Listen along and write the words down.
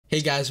Hey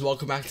guys,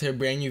 welcome back to a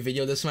brand new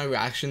video. This is my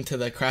reaction to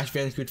the Crash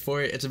Bandicoot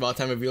 4 It's About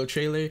Time reveal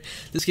trailer.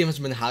 This game has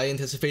been highly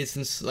anticipated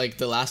since like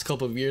the last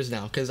couple of years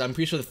now, because I'm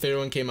pretty sure the third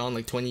one came out in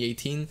like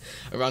 2018,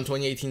 around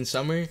 2018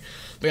 summer.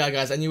 But yeah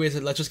guys,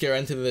 anyways, let's just get right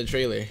into the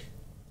trailer.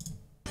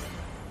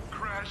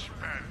 Crash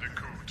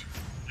Bandicoot,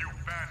 you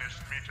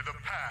banished me to the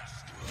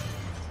past,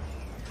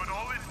 but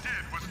all it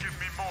did was give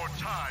me more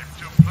time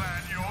to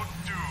plan your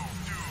doom.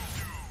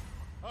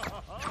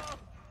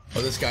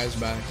 Oh, this guy's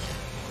back.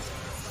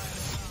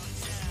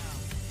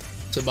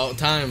 It's about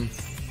time.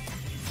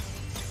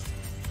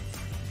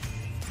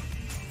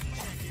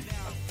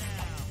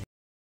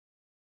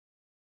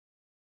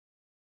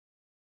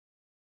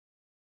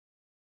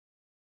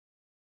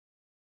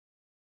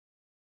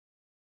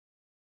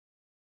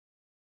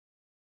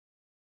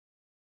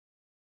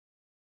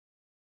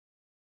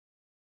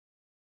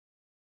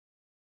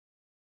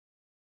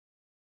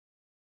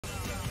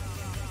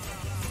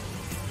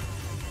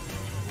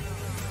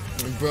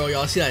 Bro,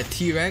 y'all see that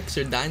T-Rex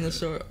or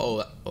dinosaur?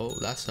 Oh,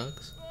 that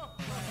sucks.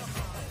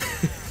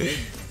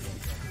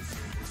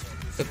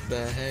 What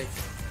the heck?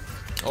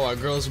 Oh, our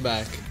girl's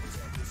back.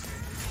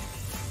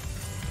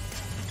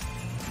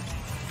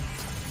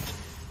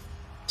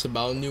 It's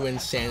about new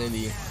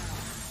insanity.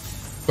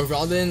 But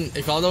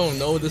if y'all don't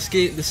know, this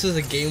is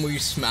a game where you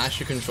smash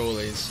your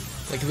controllers.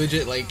 Like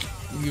legit,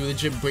 you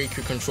legit break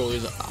your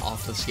controllers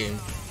off this game.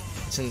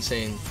 It's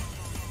insane.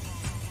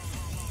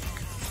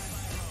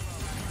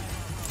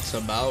 It's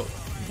about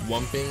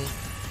wumping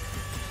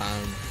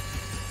time.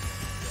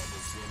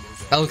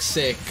 That looks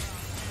sick.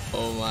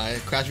 Oh my,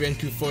 Crash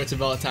Bandicoot 4 It's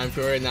About Time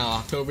for right now,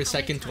 October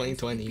 2nd,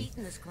 2020.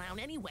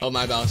 Oh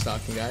my bad, I was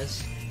talking,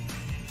 guys.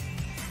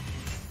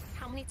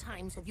 How many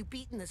times have you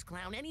beaten this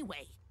clown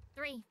anyway?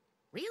 3.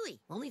 Really?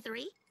 Only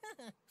 3?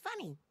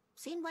 Funny.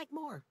 Seemed like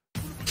more.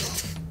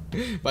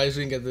 But I just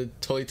didn't get the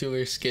Toy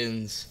Tuber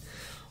skins.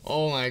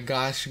 Oh my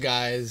gosh,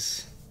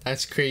 guys.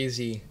 That's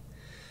crazy.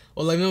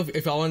 Well, let me know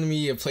if y'all wanted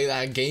me to play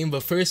that game,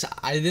 but first,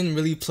 I didn't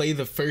really play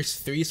the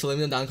first 3, so let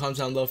me know down in the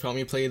comments down below if you want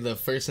me to play the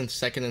first and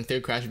second and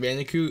third Crash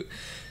Bandicoot.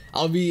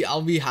 I'll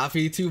be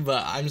happy to,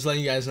 but I'm just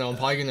letting you guys know I'm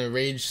probably gonna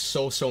rage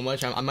so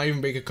much. I might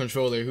even break a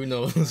controller, who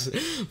knows.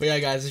 But yeah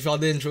guys, if y'all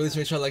did enjoy this,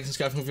 make sure to like and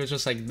subscribe for videos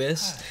just like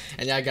this.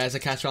 And yeah guys,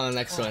 I'll catch you on the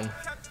next one.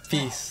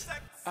 Peace.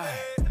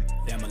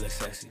 Damn, I look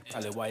sexy.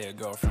 Probably why your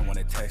girlfriend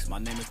wanna text. My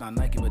name is not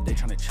Nike, but they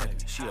tryna check me.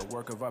 She a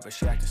work of art, but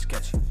she acting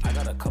sketchy. I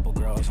got a couple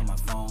girls on my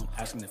phone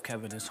asking if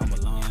Kevin is home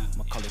alone.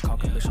 Macaulay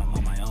Culkin, bitch, I'm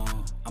on my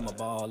own. I'm a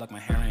ball like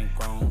my hair ain't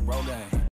grown. Roll game.